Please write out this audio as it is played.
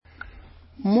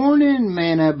Morning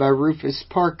Manna by Rufus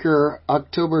Parker,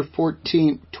 October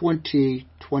 14th,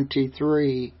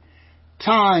 2023.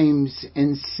 Times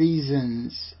and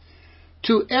Seasons.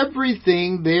 To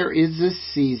everything there is a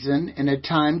season and a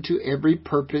time to every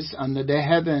purpose under the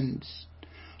heavens.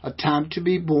 A time to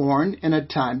be born and a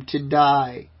time to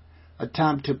die. A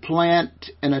time to plant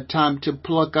and a time to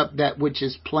pluck up that which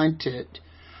is planted.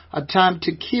 A time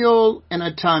to kill and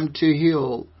a time to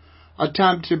heal. A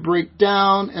time to break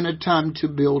down and a time to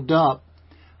build up.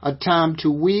 A time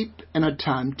to weep and a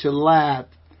time to laugh.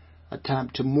 A time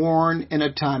to mourn and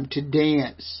a time to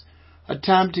dance. A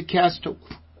time to cast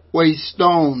away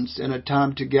stones and a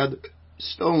time to gather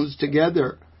stones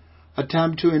together. A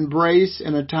time to embrace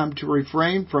and a time to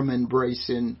refrain from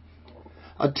embracing.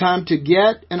 A time to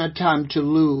get and a time to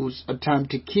lose. A time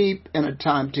to keep and a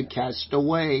time to cast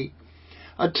away.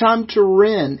 A time to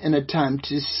rend and a time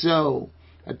to sow.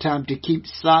 A time to keep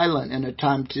silent and a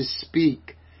time to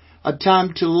speak. A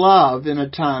time to love and a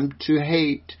time to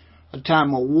hate. A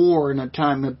time of war and a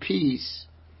time of peace.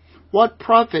 What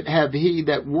profit have he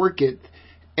that worketh,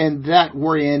 and that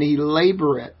wherein he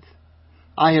laboureth?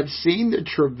 I have seen the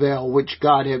travail which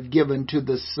God hath given to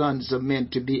the sons of men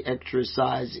to be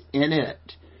exercised in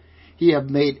it. He hath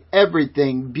made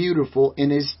everything beautiful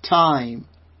in his time.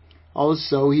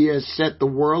 Also he has set the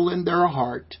world in their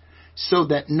heart, so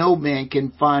that no man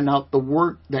can find out the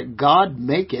work that God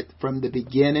maketh from the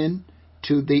beginning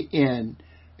to the end.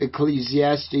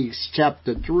 Ecclesiastes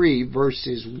chapter 3,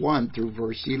 verses 1 through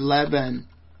verse 11.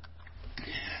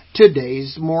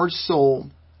 Today's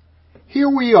morsel. Here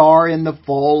we are in the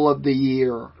fall of the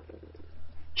year.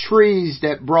 Trees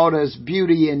that brought us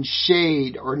beauty and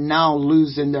shade are now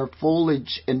losing their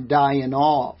foliage and dying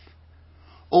off.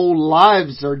 Old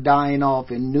lives are dying off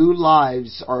and new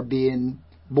lives are being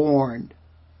born.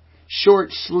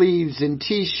 Short sleeves and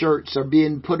t-shirts are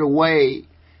being put away,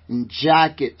 and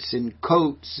jackets and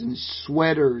coats and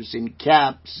sweaters and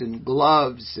caps and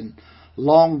gloves and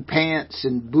long pants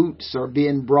and boots are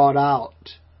being brought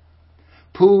out.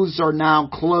 Pools are now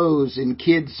closed and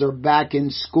kids are back in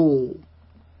school.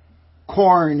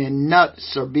 Corn and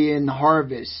nuts are being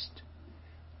harvested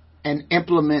and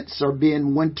implements are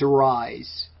being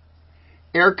winterized.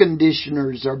 Air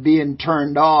conditioners are being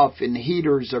turned off and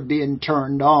heaters are being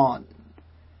turned on.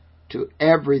 To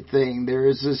everything there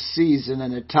is a season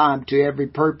and a time to every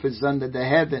purpose under the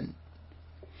heaven.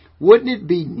 Wouldn't it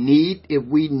be neat if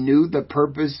we knew the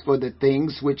purpose for the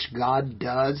things which God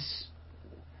does?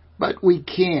 But we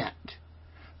can't.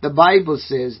 The Bible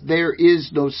says there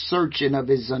is no searching of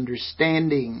his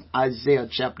understanding. Isaiah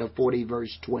chapter 40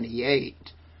 verse 28.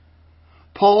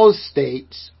 Paul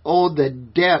states, "Oh, the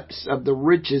depths of the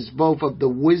riches both of the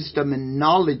wisdom and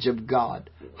knowledge of God,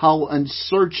 how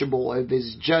unsearchable of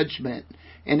his judgment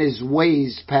and his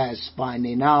ways past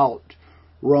finding out."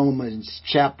 Romans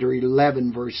chapter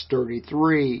 11 verse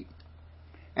 33.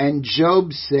 And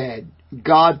Job said,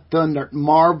 "God thundered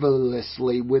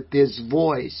marvelously with his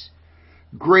voice.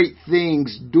 Great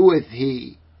things doeth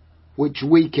he, which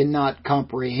we cannot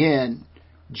comprehend."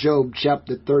 Job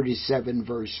chapter 37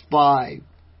 verse 5.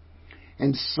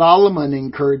 And Solomon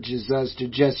encourages us to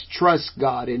just trust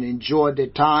God and enjoy the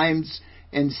times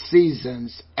and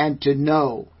seasons and to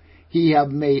know he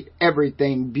have made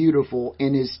everything beautiful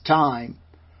in his time.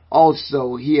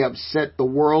 Also he have set the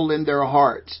world in their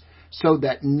hearts so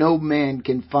that no man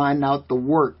can find out the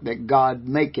work that God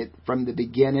maketh from the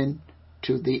beginning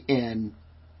to the end.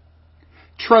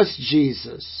 Trust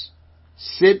Jesus.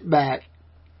 Sit back,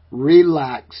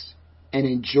 relax, and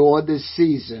enjoy the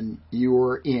season you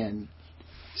are in.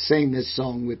 Sing this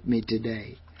song with me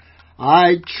today.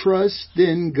 I trust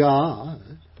in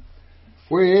God,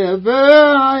 wherever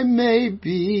I may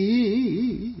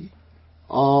be,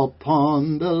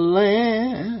 upon the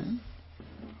land,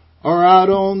 or out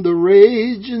on the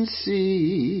raging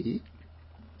sea.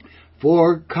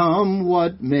 For come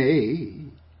what may,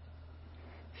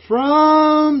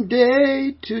 from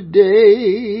day to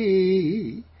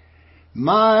day,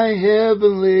 my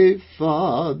heavenly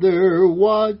Father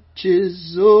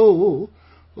watches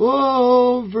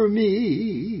over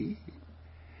me.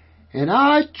 And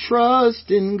I trust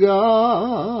in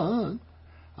God,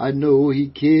 I know he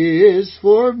cares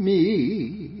for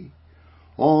me.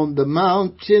 On the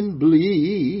mountain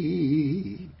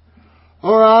bleak,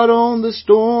 or out on the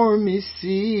stormy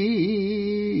sea,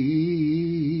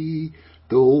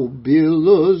 though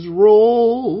billows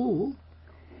roll,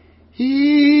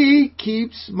 he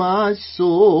keeps my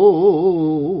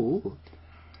soul.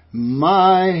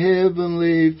 My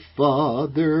heavenly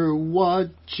Father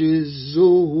watches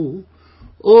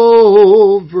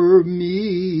over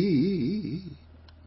me.